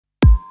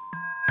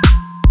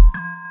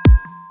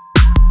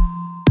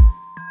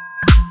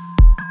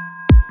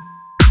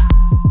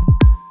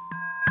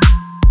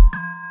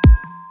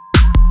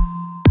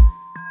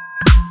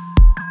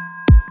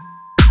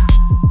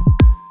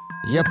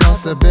Your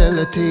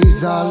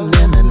possibilities are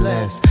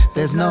limitless.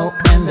 There's no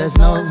end, there's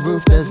no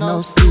roof, there's no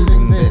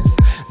ceiling. This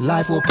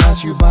life will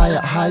pass you by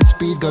at high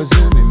speed, go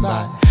zooming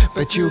by,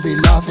 but you'll be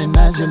laughing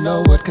as you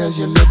lower it, cause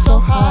you live so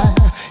high.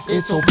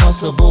 It's all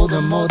possible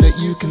the more that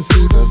you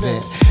conceive of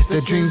it.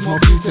 The dream's more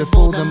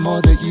beautiful the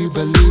more that you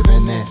believe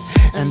in it,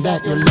 and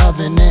that you're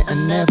loving it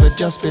and never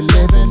just be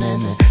living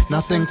in it.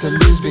 Nothing to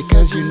lose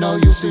because you know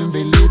you'll soon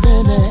be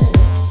leaving it.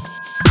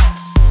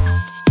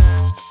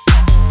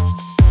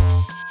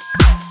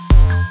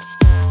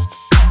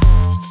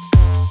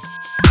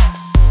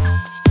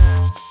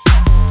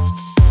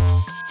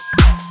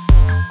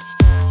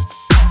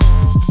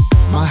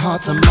 My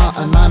heart's a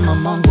martyr, I'm a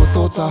mongrel,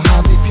 thoughts are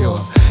hardly pure.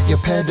 Your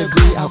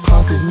pedigree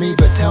outclasses me,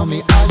 but tell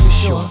me, are you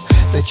sure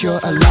that you're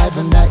alive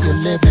and that you're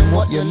living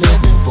what you're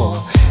living for,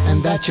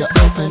 and that you're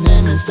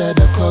opening instead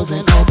of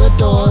closing all the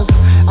doors?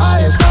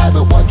 I aspire,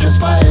 but what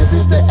transpires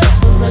is the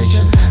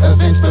expiration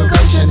of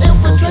inspiration,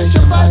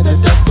 infiltration by the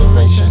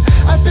desperation.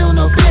 I feel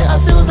no fear,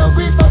 I feel no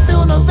grief, I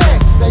feel no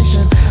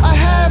vexation. I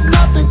have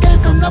nothing, came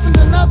from nothing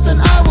to nothing,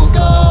 I will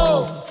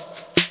go.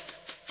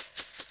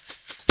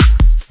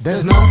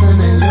 There's nothing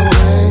in your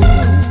way.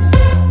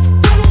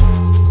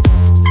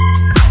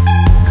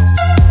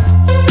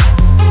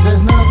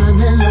 There's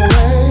nothing in your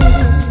way.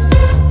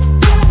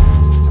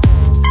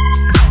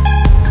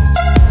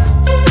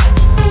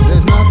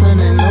 There's nothing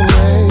in your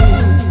way.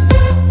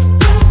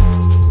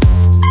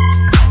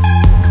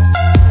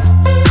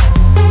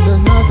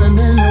 There's nothing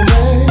in your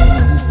way.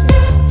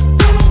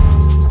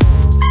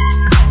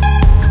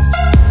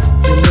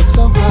 You live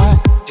so high,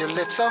 you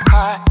live so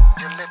high,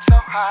 you live so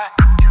high,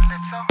 you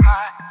live so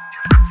high.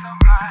 You live so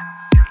high,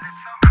 you live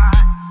so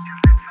high, you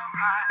live so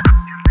high, you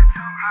live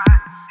so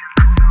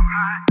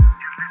high,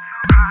 you live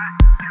so high,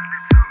 you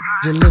live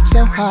so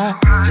high,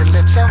 you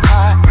live so high,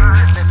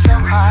 you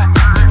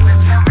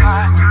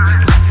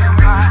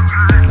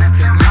live so high, nothing in your way, nothing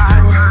in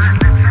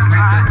your way,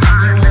 nothing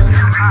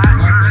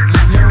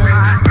in your way,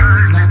 nothing in your way,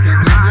 nothing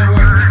in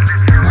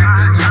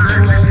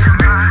your way, nothing in your way,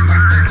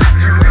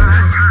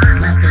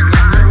 nothing in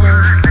your way, nothing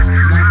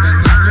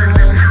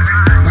in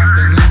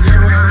your way, nothing in your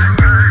way,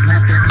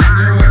 nothing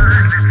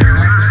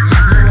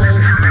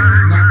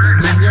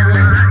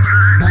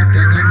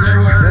in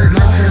your way, there's nothing in your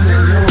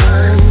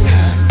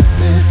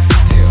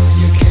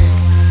way.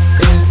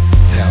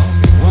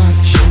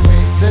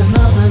 There's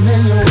nothing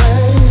in your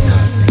way,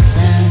 nothing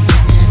standing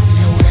in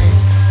your way,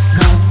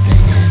 nothing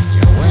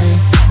in your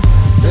way. There's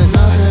nothing in your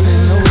way,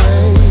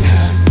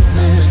 nothing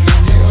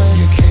until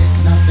you kick,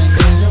 nothing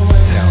in your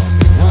way. Tell me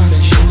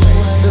what you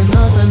wait. There's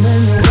nothing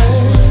in your way,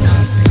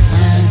 nothing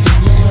standing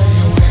in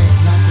your way,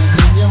 nothing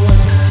in your way,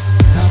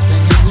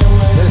 nothing in your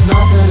way. There's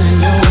nothing in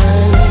your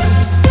way,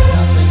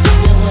 nothing in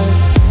your way,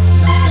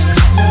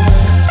 nothing in your way,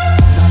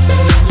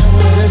 nothing in your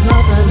way. There's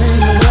nothing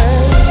in your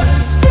way.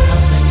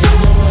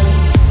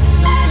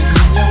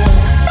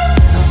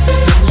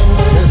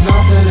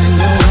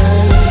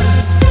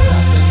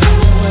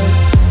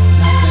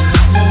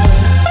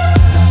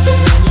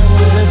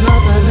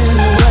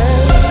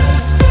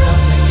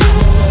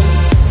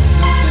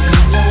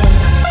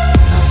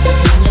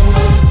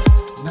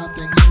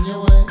 Nothing in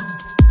your way,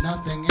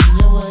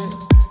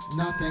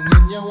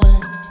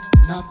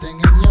 nothing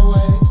in your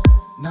way,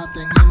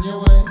 nothing in your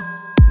way,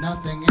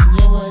 nothing in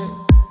your way,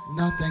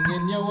 nothing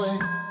in your way,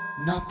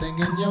 nothing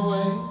in your way.